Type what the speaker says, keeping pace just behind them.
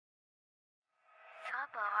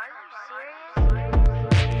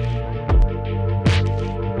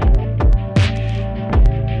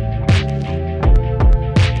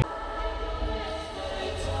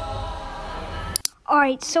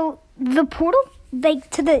Alright, so the portal, like,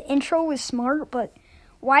 to the intro was smart, but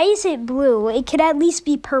why is it blue? It could at least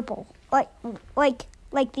be purple. Like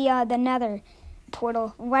the nether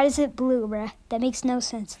portal. Why is it blue, bruh? That makes no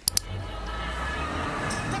sense.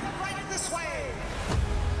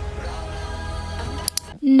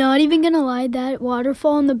 Not even gonna lie, that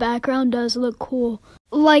waterfall in the background does look cool.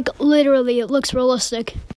 Like, literally, it looks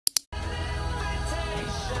realistic.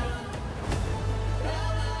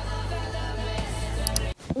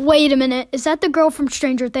 Wait a minute, is that the girl from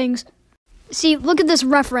Stranger Things? See, look at this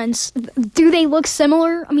reference. Do they look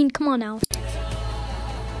similar? I mean, come on now.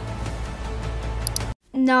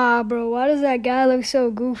 Nah, bro, why does that guy look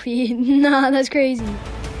so goofy? Nah, that's crazy.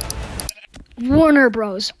 Warner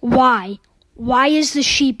Bros, why? Why is the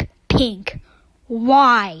sheep pink?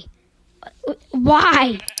 Why?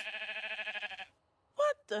 Why?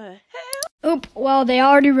 What the hell? Oop, well, they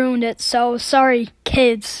already ruined it, so sorry,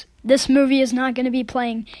 kids. This movie is not going to be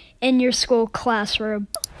playing in your school classroom.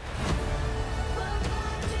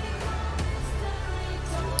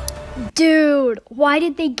 Dude, why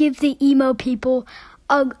did they give the emo people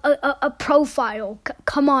a profile?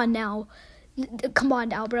 Come on now. Come on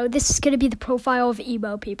now, bro. This is going to be the profile of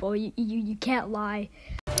emo people. You can't lie.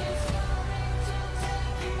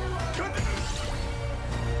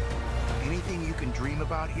 Anything you can dream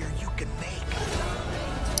about here, you can make.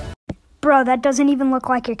 Bro, that doesn't even look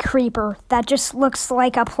like a creeper. That just looks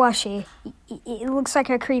like a plushie. It looks like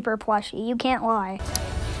a creeper plushie. You can't lie.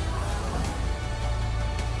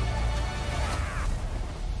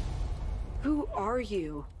 Who are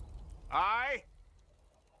you? I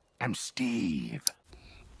am Steve.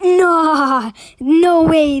 Nah, no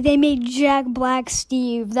way they made Jack Black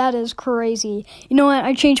Steve. That is crazy. You know what?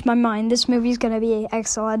 I changed my mind. This movie's gonna be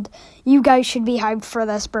excellent. You guys should be hyped for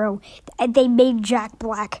this, bro. They made Jack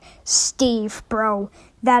Black Steve, bro.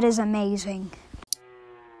 That is amazing.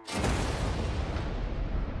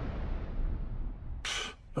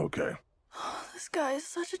 Okay. This guy is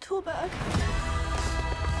such a tool bag.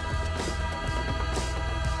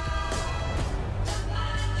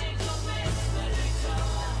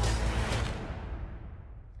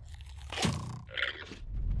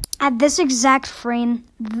 At this exact frame,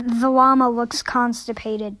 the llama looks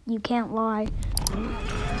constipated. You can't lie.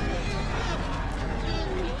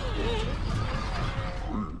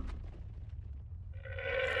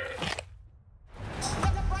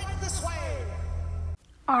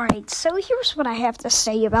 Alright, so here's what I have to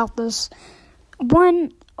say about this.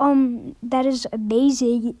 One, that is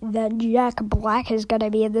amazing that Jack Black is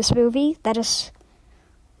gonna be in this movie. That is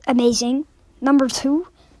amazing. Number two,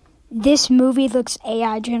 this movie looks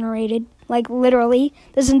AI generated. Like, literally,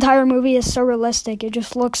 this entire movie is so realistic. It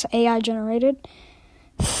just looks AI generated.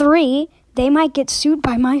 3, they might get sued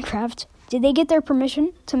by Minecraft. Did they get their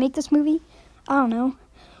permission to make this movie? I don't know.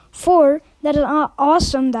 4, that is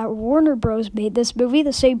awesome that Warner Bros. Made this movie.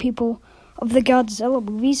 The same people of the Godzilla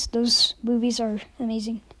movies. Those movies are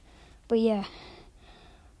amazing. But yeah.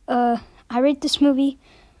 I rate this movie,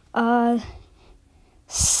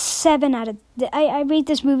 7 out of... I rate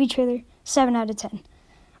this movie trailer 7 out of 10.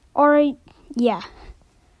 Alright, yeah.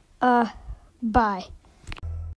 Bye.